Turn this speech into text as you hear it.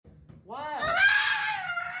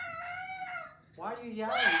are you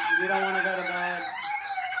yelling? You don't want to go to bed?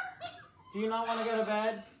 Do you not want to go to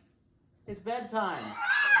bed? It's bedtime.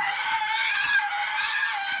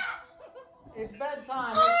 It's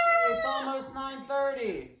bedtime. It's almost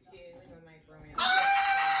 9:30.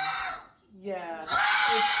 Yeah,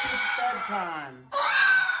 it's bedtime.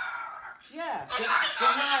 Yeah, good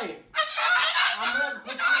night. I'm going to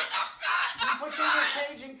put you in your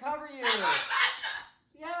cage and cover you.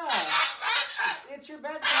 Yeah, it's your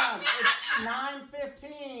bedtime. It's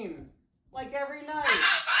 9:15, like every night.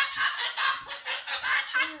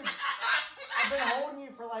 Dude, I've been holding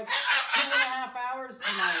you for like 2.5 hours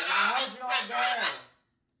tonight. I held you all day.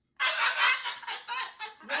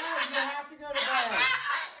 Yeah, you have to go to bed.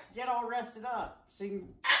 Get all rested up so you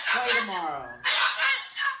can play tomorrow.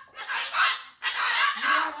 You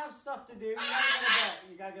don't have stuff to do. You gotta go to bed.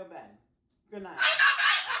 You gotta go to bed. Good night.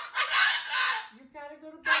 You gotta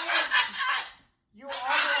go to bed. You are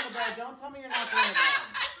going to bed. Don't tell me you're not going to bed.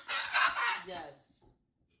 Yes.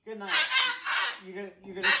 Good night. You're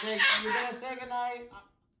gonna say good night.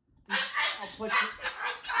 I'll put you.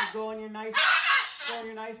 You go in your nice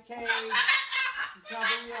cage.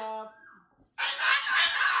 Cover you up.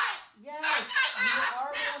 Yes, you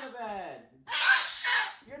are going to bed.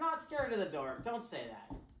 You're not scared of the dark. Don't say that.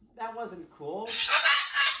 That wasn't cool. You sleep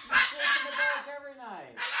in the dark every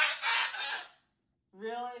night.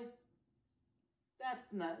 Really?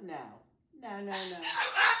 That's not, no. No.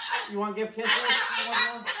 You want to give kisses? You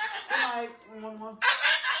want one? Good night. One more.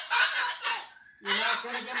 You're not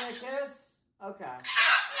going to give me a kiss? Okay.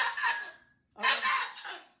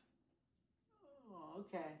 Oh,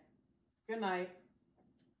 okay. Good night.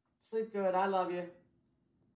 Sleep good. I love you.